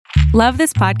Love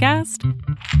this podcast?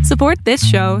 Support this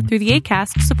show through the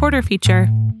Acast supporter feature.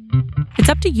 It's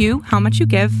up to you how much you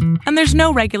give, and there's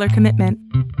no regular commitment.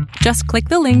 Just click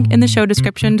the link in the show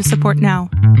description to support now.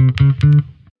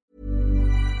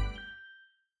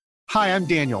 Hi, I'm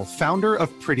Daniel, founder of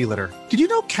Pretty Litter. Did you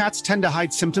know cats tend to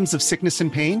hide symptoms of sickness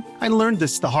and pain? I learned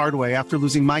this the hard way after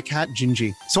losing my cat,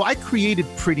 Gingy. So I created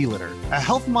Pretty Litter, a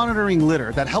health monitoring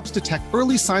litter that helps detect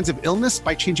early signs of illness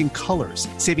by changing colors,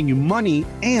 saving you money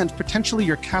and potentially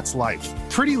your cat's life.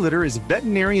 Pretty Litter is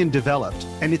veterinarian developed,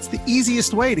 and it's the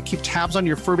easiest way to keep tabs on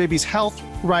your fur baby's health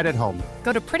right at home.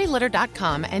 Go to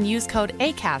prettylitter.com and use code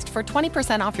ACAST for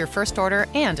 20% off your first order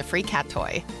and a free cat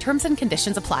toy. Terms and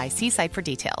conditions apply. See site for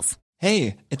details.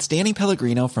 Hey, it's Danny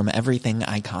Pellegrino from Everything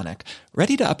Iconic.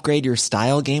 Ready to upgrade your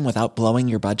style game without blowing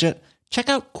your budget? Check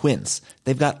out Quince.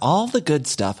 They've got all the good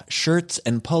stuff, shirts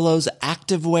and polos,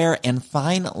 activewear, and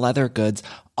fine leather goods,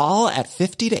 all at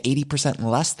 50 to 80%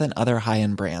 less than other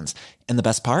high-end brands. And the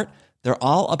best part? They're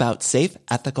all about safe,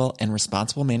 ethical, and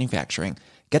responsible manufacturing.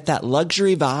 Get that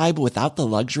luxury vibe without the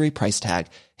luxury price tag.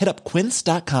 Hit up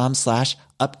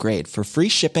quince.com/upgrade for free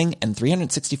shipping and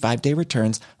 365-day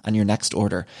returns on your next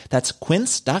order. That's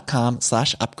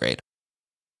quince.com/upgrade.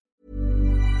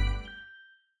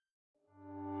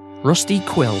 Rusty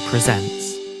Quill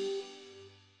presents.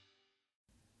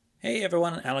 Hey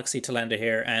everyone, Alex E. Talenda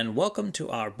here, and welcome to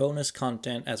our bonus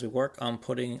content as we work on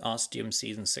putting Ostium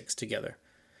Season 6 together.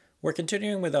 We're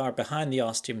continuing with our Behind the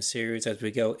Ostium series as we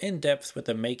go in depth with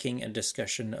the making and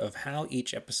discussion of how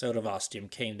each episode of Ostium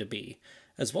came to be,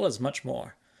 as well as much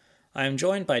more. I am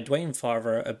joined by Dwayne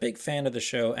Farver, a big fan of the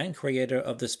show and creator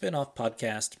of the spin-off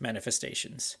podcast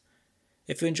Manifestations.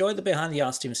 If you enjoy the Behind the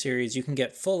Ostium series, you can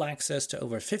get full access to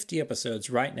over 50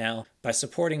 episodes right now by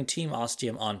supporting Team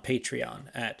Ostium on Patreon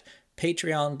at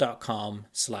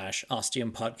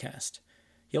patreon.com/ostiumpodcast.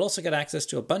 You'll also get access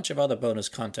to a bunch of other bonus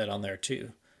content on there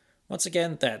too. Once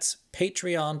again, that's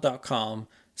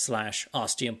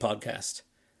patreon.com/ostiumpodcast.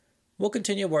 We'll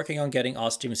continue working on getting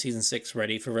Ostium Season 6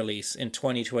 ready for release in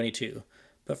 2022.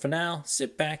 But for now,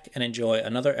 sit back and enjoy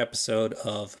another episode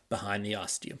of Behind the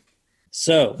Ostium.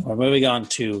 So, we're moving on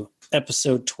to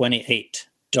episode 28,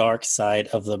 Dark Side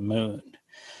of the Moon.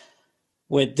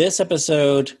 With this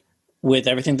episode, with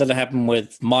everything that happened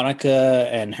with Monica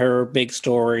and her big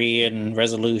story and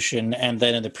resolution, and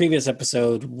then in the previous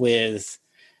episode with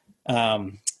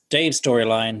Dave's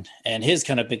storyline and his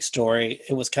kind of big story,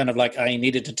 it was kind of like I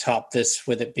needed to top this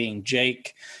with it being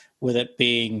Jake, with it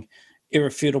being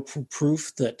irrefutable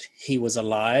proof that he was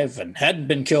alive and hadn't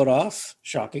been killed off.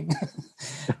 Shocking.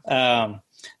 So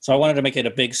I wanted to make it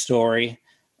a big story,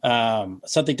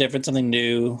 something different, something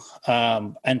new,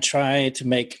 and try to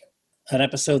make an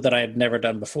episode that I had never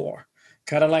done before.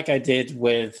 Kind of like I did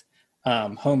with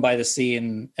Home by the Sea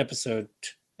in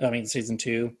season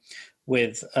 2,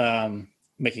 with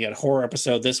making it a horror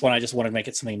episode. This one, I just wanted to make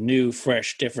it something new,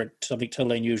 fresh, different, something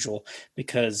totally unusual,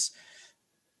 because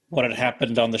what had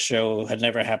happened on the show had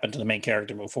never happened to the main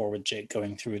character before, with Jake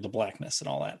going through the blackness and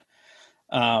all that.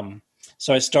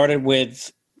 So I started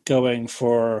with going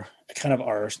for kind of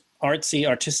our artsy,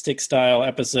 artistic style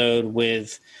episode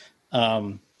with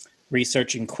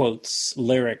researching quotes,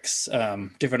 lyrics,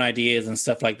 different ideas and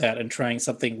stuff like that, and trying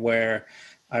something where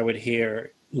I would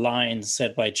hear lines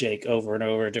said by Jake over and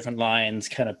over, different lines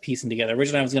kind of piecing together.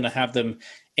 Originally, I was going to have them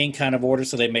in kind of order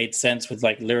so they made sense with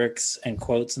like lyrics and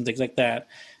quotes and things like that.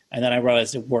 And then I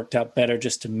realized it worked out better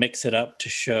just to mix it up to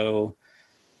show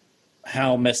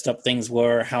how messed up things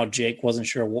were, how Jake wasn't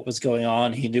sure what was going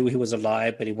on. He knew he was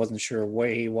alive, but he wasn't sure where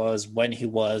he was, when he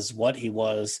was, what he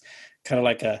was. Kind of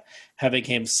like having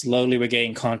him slowly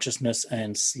regain consciousness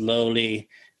and slowly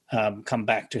come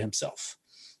back to himself.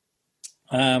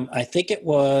 I think it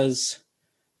was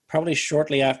probably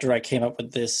shortly after I came up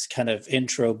with this kind of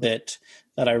intro bit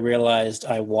that I realized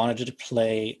I wanted to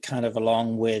play kind of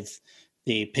along with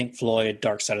the Pink Floyd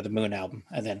Dark Side of the Moon album.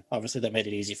 And then obviously that made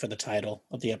it easy for the title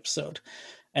of the episode.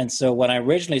 And so when I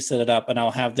originally set it up, and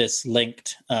I'll have this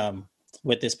linked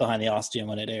with this Behind the Ostium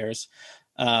when it airs,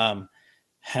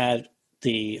 had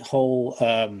the whole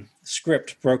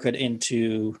script broken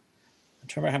into, I'm trying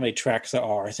to remember how many tracks there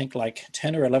are. I think like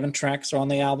 10 or 11 tracks are on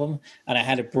the album, and I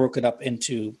had it broken up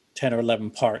into 10 or 11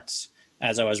 parts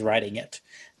as I was writing it.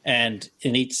 And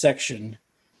in each section,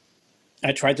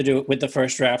 I tried to do it with the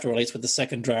first draft, or at least with the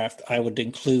second draft, I would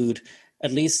include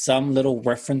at least some little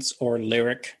reference or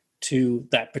lyric to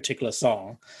that particular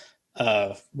song,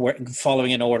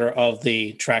 following in order of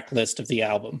the track list of the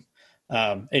album.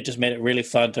 It just made it really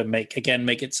fun to make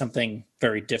it something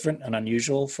very different and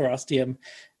unusual for Ostium,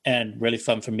 and really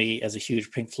fun for me as a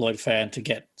huge Pink Floyd fan to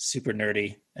get super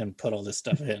nerdy and put all this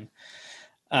stuff in.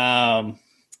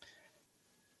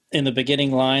 In the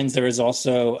beginning lines, there is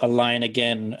also a line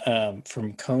again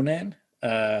from Conan,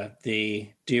 the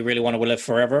 "Do you really want to live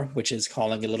forever?" which is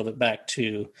calling a little bit back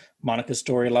to Monica's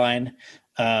storyline,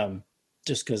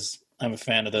 just because I'm a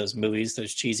fan of those movies,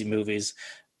 those cheesy movies.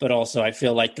 But also I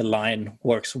feel like the line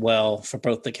works well for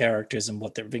both the characters and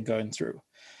what they've been going through.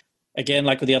 Again,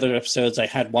 like with the other episodes, I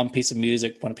had one piece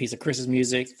of Chris's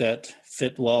music that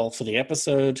fit well for the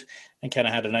episode and kind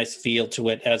of had a nice feel to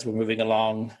it as we're moving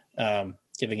along,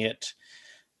 giving it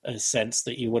a sense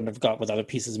that you wouldn't have got with other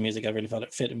pieces of music. I really felt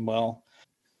it fit in well.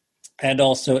 And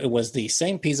also it was the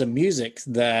same piece of music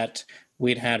that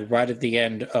we'd had right at the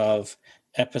end of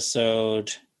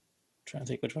episode, I'm trying to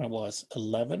think which one it was,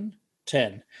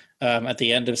 10, at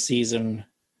the end of season,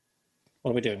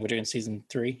 what are we doing? We're doing season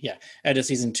 3? Yeah, end of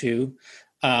season 2.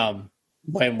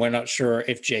 When we're not sure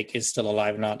if Jake is still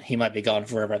alive or not, he might be gone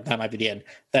forever. That might be the end.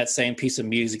 That same piece of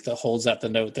music that holds out the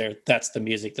note there, that's the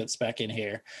music that's back in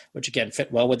here, which again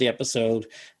fit well with the episode,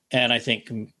 and I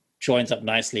think joins up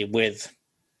nicely with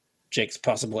Jake's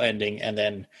possible ending and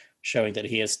then showing that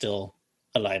he is still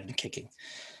alive and kicking.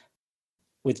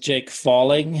 With Jake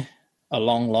falling a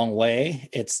long, long way,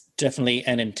 it's definitely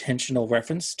an intentional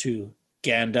reference to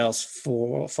Gandalf's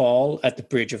fall at the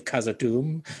bridge of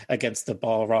Khazad-dûm against the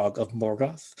Balrog of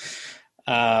Morgoth.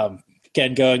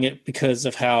 Again, going it because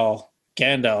of how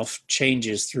Gandalf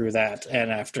changes through that,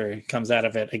 and after he comes out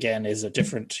of it again is a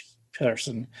different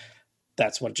person.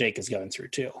 That's what Jake is going through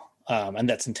too, and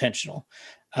that's intentional.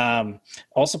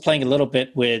 Also playing a little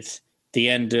bit with the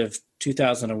end of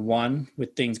 2001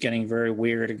 with things getting very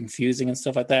weird and confusing and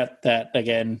stuff like that. That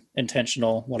again,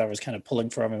 intentional, what I was kind of pulling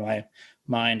from in my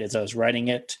mind as I was writing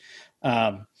it.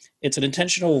 It's an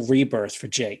intentional rebirth for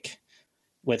Jake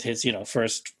with his,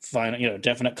 first final,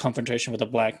 definite confrontation with the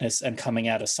blackness and coming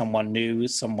out as someone new,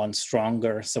 someone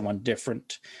stronger, someone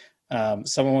different,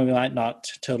 someone we might not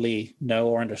totally know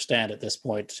or understand at this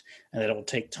point, and that it will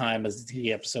take time as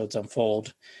the episodes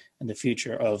unfold in the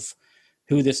future of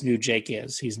who this new Jake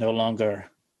is. He's no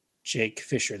longer Jake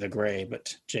Fisher the Gray,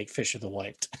 but Jake Fisher the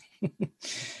White.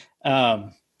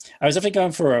 I was definitely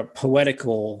going for a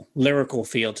poetical, lyrical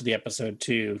feel to the episode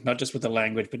too, not just with the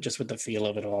language, but just with the feel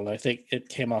of it all. I think it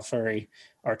came off very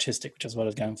artistic, which is what I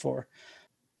was going for.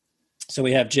 So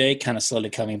we have Jake kind of slowly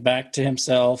coming back to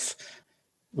himself,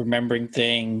 remembering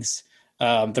things,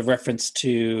 the reference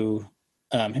to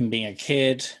him being a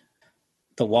kid,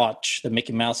 the watch, the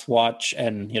Mickey Mouse watch,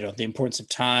 and the importance of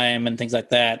time and things like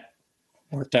that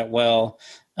worked out well.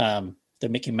 The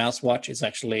Mickey Mouse watch is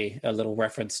actually a little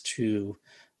reference to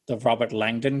the Robert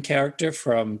Langdon character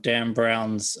from Dan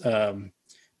Brown's Da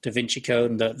Vinci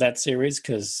Code and that series,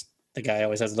 because the guy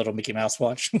always has a little Mickey Mouse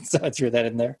watch, so I threw that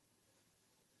in there.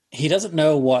 He doesn't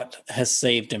know what has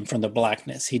saved him from the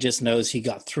blackness. He just knows he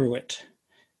got through it.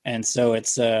 And so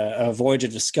it's a voyage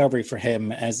of discovery for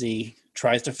him as he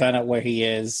tries to find out where he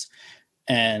is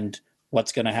and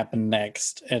what's going to happen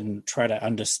next and try to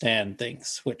understand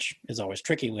things, which is always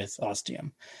tricky with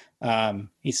Ostium.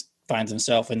 He finds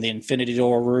himself in the Infinity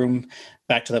Door room,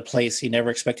 back to the place he never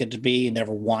expected to be,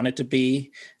 never wanted to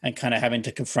be, and kind of having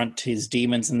to confront his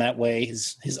demons in that way,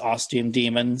 his Ostium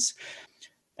demons,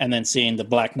 and then seeing the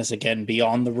blackness again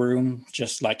beyond the room,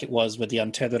 just like it was with the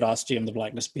untethered Ostium, the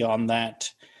blackness beyond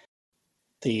that.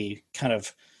 The kind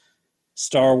of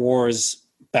Star Wars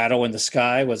battle in the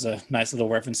sky was a nice little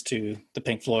reference to the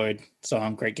Pink Floyd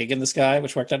song Great Gig in the Sky,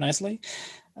 which worked out nicely.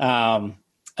 And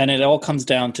it all comes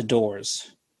down to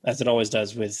doors, as it always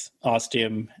does with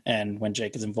Ostium and when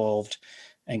Jake is involved,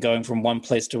 and going from one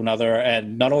place to another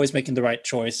and not always making the right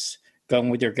choice, going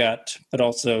with your gut, but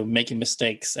also making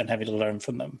mistakes and having to learn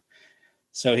from them.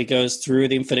 So he goes through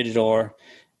the Infinity Door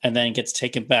and then gets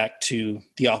taken back to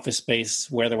the office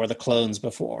space where there were the clones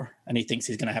before, and he thinks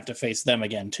he's going to have to face them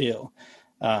again too.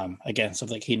 Again,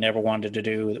 something he never wanted to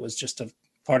do. It was just a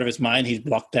part of his mind he's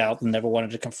blocked out and never wanted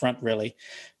to confront, really,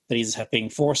 but he's being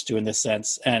forced to in this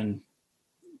sense, and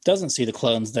doesn't see the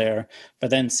clones there, but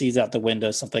then sees out the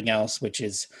window something else, which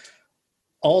is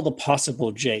all the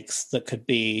possible Jakes that could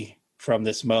be from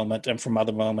this moment and from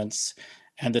other moments,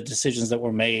 and the decisions that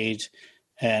were made,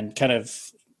 and kind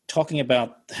of talking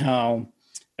about how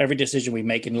every decision we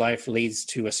make in life leads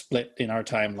to a split in our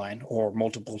timeline or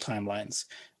multiple timelines,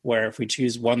 where if we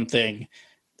choose one thing,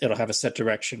 it'll have a set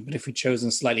direction. But if we chosen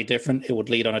slightly different, it would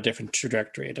lead on a different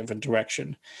trajectory, a different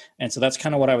direction. And so that's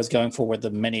kind of what I was going for with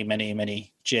the many, many,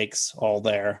 many Jakes all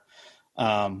there.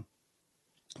 But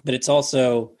it's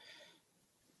also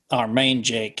our main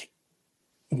Jake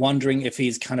wondering if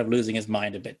he's kind of losing his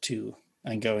mind a bit too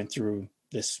and going through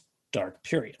this dark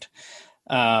period.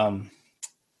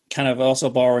 kind of also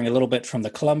borrowing a little bit from the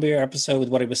Columbia episode with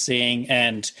what he was seeing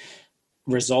and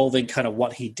resolving kind of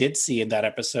what he did see in that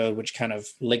episode, which kind of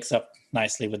links up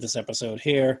nicely with this episode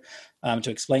here, to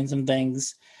explain some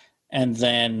things. And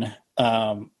then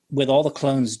with all the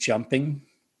clones jumping,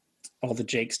 all the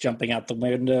Jakes jumping out the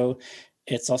window,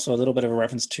 it's also a little bit of a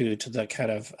reference to the kind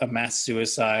of a mass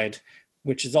suicide,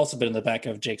 which has also been in the back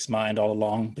of Jake's mind all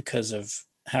along because of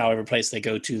how every place they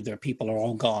go to, their people are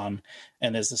all gone.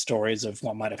 And there's the stories of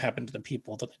what might have happened to the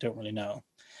people that they don't really know.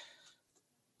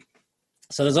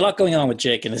 So there's a lot going on with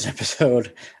Jake in this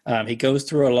episode. He goes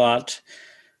through a lot,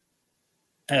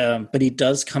 but he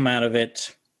does come out of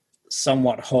it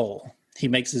somewhat whole. He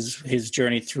makes his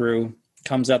journey through,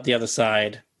 comes out the other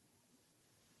side.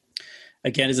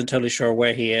 Again, isn't totally sure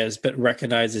where he is, but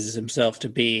recognizes himself to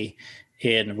be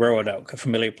in Roanoke, a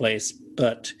familiar place.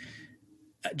 But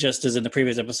just as in the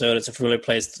previous episode, it's a familiar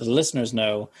place that the listeners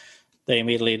know. They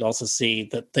immediately also see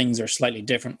that things are slightly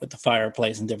different with the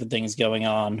fireplace and different things going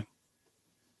on.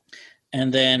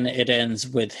 And then it ends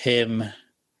with him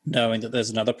knowing that there's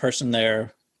another person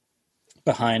there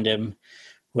behind him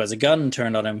who has a gun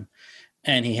turned on him,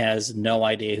 and he has no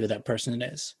idea who that person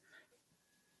is.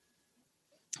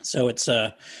 So it's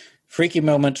a freaky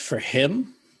moment for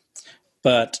him,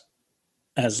 but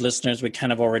as listeners, we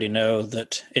kind of already know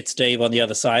that it's Dave on the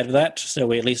other side of that, so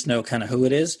we at least know kind of who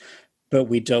it is, but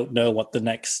we don't know what the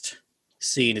next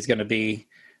scene is going to be,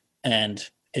 and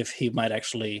if he might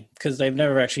actually, because they've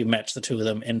never actually met the two of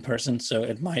them in person, so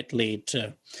it might lead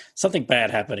to something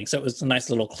bad happening. So it was a nice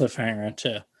little cliffhanger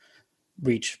to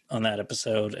reach on that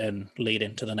episode and lead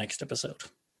into the next episode.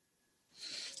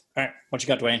 All right, what you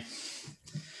got, Dwayne?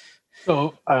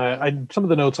 So some of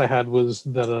the notes I had was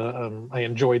that I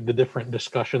enjoyed the different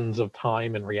discussions of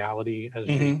time and reality as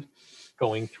he's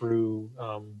going through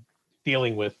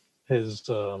dealing with his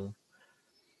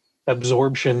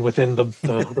absorption within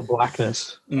the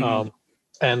blackness,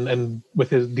 and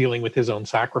with his dealing with his own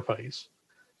sacrifice.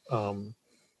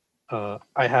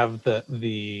 I have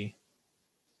the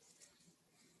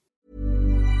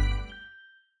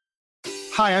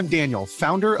Hi, I'm Daniel,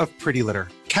 founder of Pretty Litter.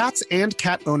 Cats and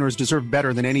cat owners deserve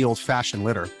better than any old-fashioned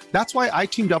litter. That's why I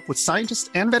teamed up with scientists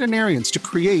and veterinarians to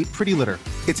create Pretty Litter.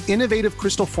 Its innovative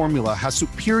crystal formula has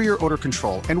superior odor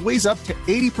control and weighs up to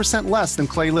 80% less than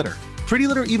clay litter. Pretty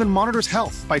Litter even monitors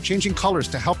health by changing colors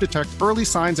to help detect early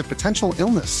signs of potential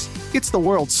illness. It's the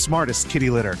world's smartest kitty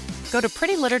litter. Go to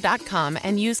prettylitter.com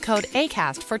and use code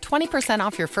ACAST for 20%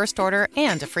 off your first order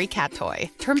and a free cat toy.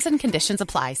 Terms and conditions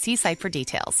apply. See site for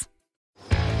details.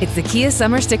 It's the Kia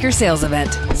Summer Sticker Sales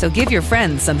Event, so give your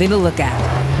friends something to look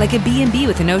at, like a B&B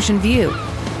with an ocean view,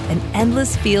 an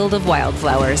endless field of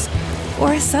wildflowers,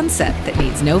 or a sunset that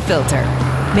needs no filter.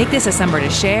 Make this a summer to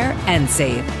share and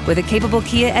save with a capable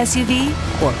Kia SUV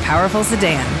or powerful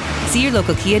sedan. See your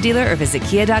local Kia dealer or visit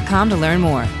kia.com to learn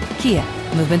more. Kia,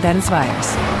 movement that inspires.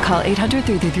 Call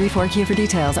 800-3334-KIA for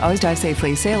details. Always drive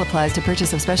safely. Sale applies to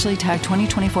purchase of specially tagged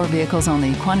 2024 vehicles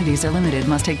only. Quantities are limited.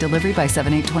 Must take delivery by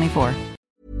 7/8/24.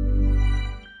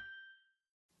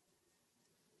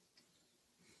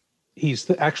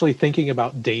 He's actually thinking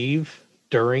about Dave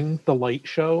during the light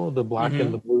show, the black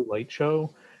and the blue light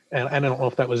show. And I don't know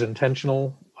if that was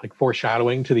intentional, like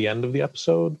foreshadowing to the end of the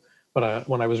episode. But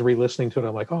when I was re-listening to it,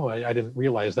 I'm like, oh, I didn't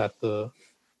realize that the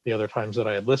other times that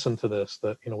I had listened to this,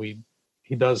 that, you know,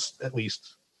 he does at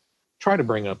least try to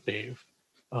bring up Dave.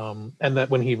 And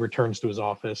that when he returns to his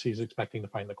office, he's expecting to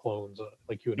find the clones,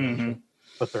 like you had mentioned.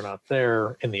 But they're not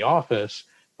there in the office,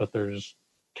 but there's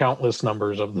countless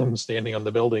numbers of them standing on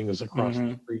the buildings across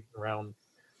the street and around,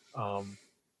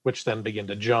 which then begin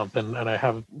to jump. And I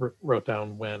have wrote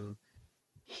down when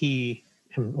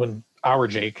our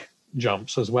Jake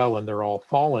jumps as well, and they're all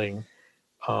falling.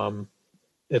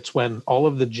 It's when all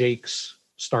of the Jakes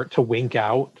start to wink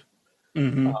out.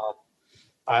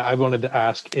 I wanted to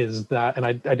ask, is that, and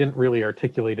I didn't really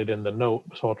articulate it in the note,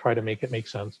 so I'll try to make it make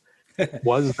sense.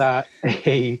 Was that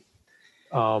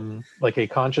like a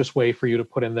conscious way for you to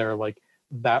put in there, like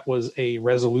that was a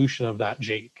resolution of that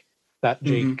Jake? That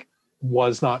Jake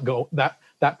was not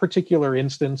that particular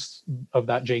instance of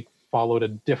that Jake followed a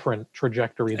different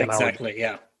trajectory than exactly.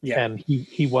 Yeah. And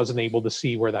he wasn't able to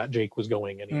see where that Jake was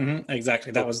going anymore.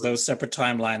 Exactly. That was those separate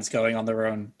timelines going on their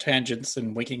own tangents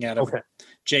and winking out of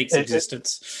Jake's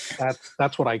existence.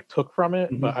 That's what I took from it,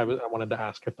 but I wanted to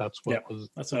ask if that's what was.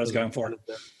 That's what I was going for.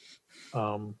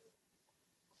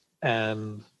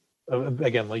 And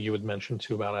again, like you had mentioned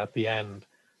too about at the end,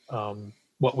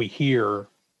 what we hear,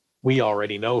 we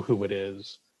already know who it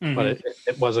is, but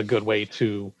it was a good way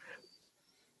to.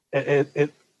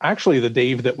 It actually, the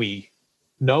Dave that we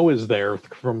know is there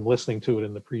from listening to it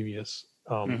in the previous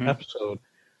episode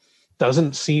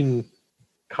doesn't seem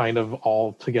kind of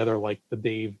all together like the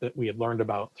Dave that we had learned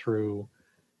about through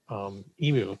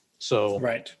Emu. So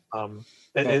right.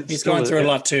 He's going through a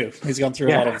lot too. He's gone through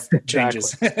a lot of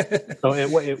changes. Exactly. So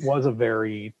it was a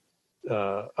very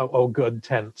good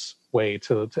tense way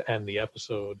to end the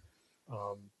episode.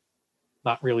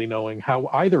 Not really knowing how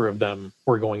either of them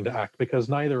were going to act, because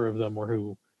neither of them were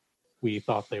who we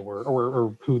thought they were,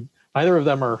 or who neither of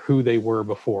them are who they were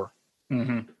before.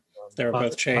 Mm-hmm. They're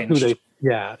both changed.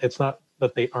 It's not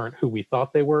that they aren't who we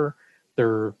thought they were.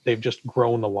 They've just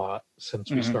grown a lot since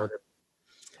we started.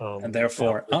 And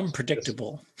therefore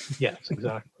unpredictable. Yes,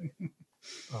 exactly.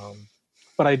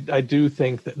 But I do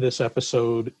think that this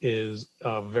episode is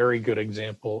a very good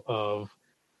example of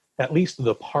at least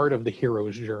the part of the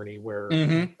hero's journey where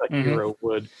a hero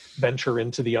would venture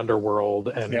into the underworld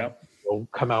and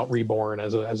come out reborn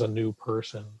as a new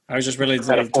person. I was just really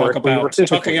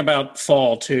talking about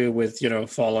Fall too, with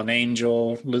fallen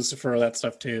angel, Lucifer, that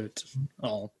stuff too.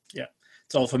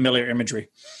 It's all familiar imagery.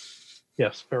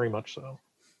 Yes, very much so.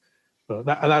 So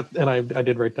I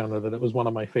did write down there that it was one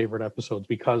of my favorite episodes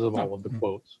because of all of the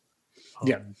quotes.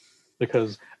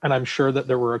 And I'm sure that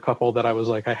there were a couple that I was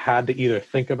like, I had to either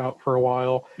think about for a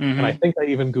while, and I think I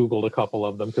even Googled a couple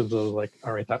of them because I was like,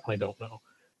 all right, that one I don't know,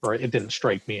 or it didn't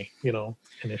strike me,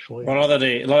 initially. Well,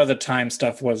 a lot of the time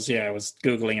stuff was, I was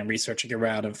Googling and researching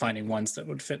around and finding ones that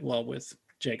would fit well with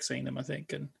Jake saying them, I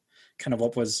think, and kind of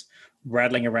what was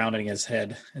rattling around in his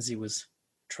head as he was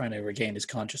trying to regain his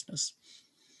consciousness.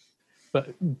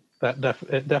 But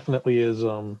it definitely is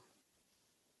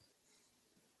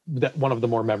that one of the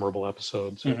more memorable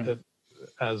episodes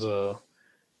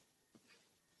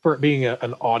for it being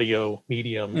an audio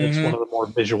medium. It's one of the more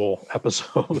visual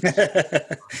episodes.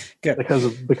 Good.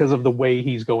 because of the way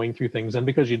he's going through things, and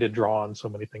because you did draw on so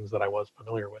many things that I was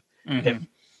familiar with.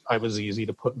 I was easy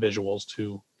to put visuals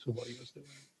to what he was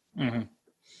doing.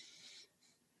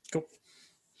 Cool.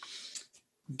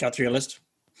 Got through your list?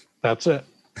 That's it.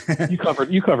 You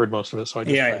covered most of it, so I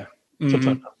just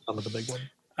some of the big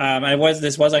ones.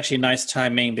 This was actually nice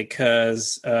timing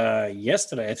because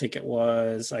yesterday, I think it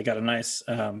was, I got a nice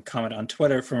comment on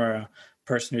Twitter from a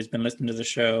person who's been listening to the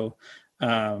show,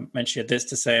 and she had this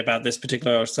to say about this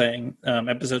particular saying.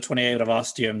 Episode 28 of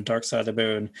Ostium, Dark Side of the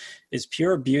Moon, is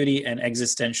pure beauty and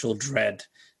existential dread.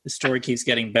 The story keeps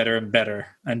getting better and better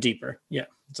and deeper. Yeah,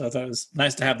 so I thought it was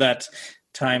nice to have that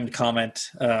timed comment.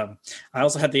 I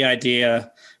also had the idea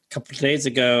a couple of days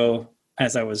ago,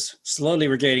 as I was slowly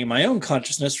regaining my own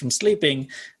consciousness from sleeping,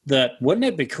 that wouldn't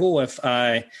it be cool if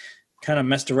I kind of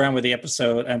messed around with the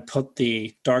episode and put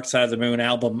the Dark Side of the Moon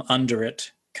album under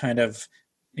it, kind of,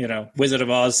 Wizard of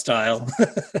Oz style,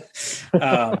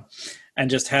 and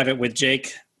just have it with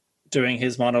Jake doing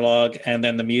his monologue and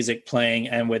then the music playing,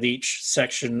 and with each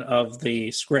section of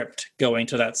the script going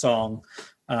to that song.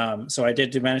 So I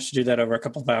did manage to do that over a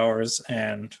couple of hours,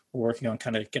 and we're working on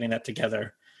kind of getting that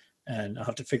together. And I'll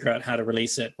have to figure out how to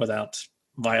release it without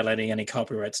violating any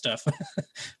copyright stuff.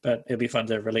 But it'll be fun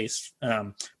to release.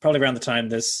 Probably around the time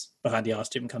this Behind the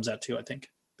Ostium comes out too, I think.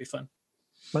 It'll be fun.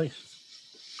 Nice.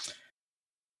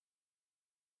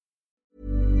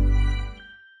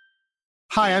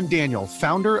 Hi, I'm Daniel,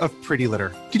 founder of Pretty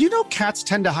Litter. Did you know cats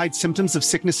tend to hide symptoms of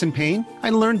sickness and pain? I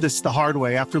learned this the hard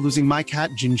way after losing my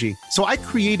cat, Gingy. So I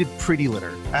created Pretty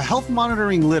Litter, a health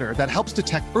monitoring litter that helps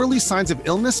detect early signs of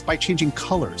illness by changing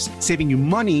colors, saving you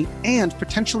money and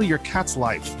potentially your cat's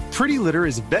life. Pretty Litter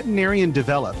is veterinarian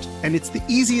developed, and it's the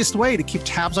easiest way to keep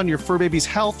tabs on your fur baby's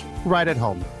health right at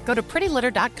home. Go to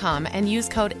prettylitter.com and use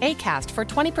code ACAST for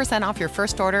 20% off your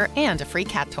first order and a free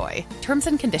cat toy. Terms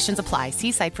and conditions apply.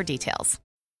 See site for details.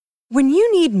 When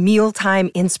you need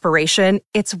mealtime inspiration,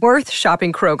 it's worth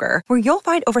shopping Kroger, where you'll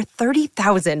find over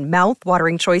 30,000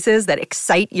 mouth-watering choices that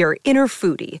excite your inner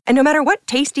foodie. And no matter what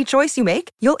tasty choice you make,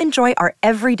 you'll enjoy our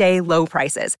everyday low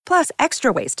prices, plus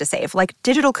extra ways to save, like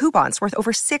digital coupons worth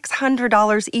over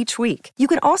 $600 each week. You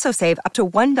can also save up to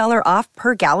 $1 off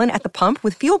per gallon at the pump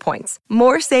with fuel points.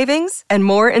 More savings and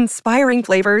more inspiring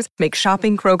flavors make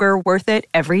shopping Kroger worth it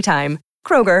every time.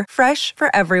 Kroger, fresh for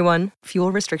everyone.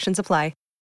 Fuel restrictions apply.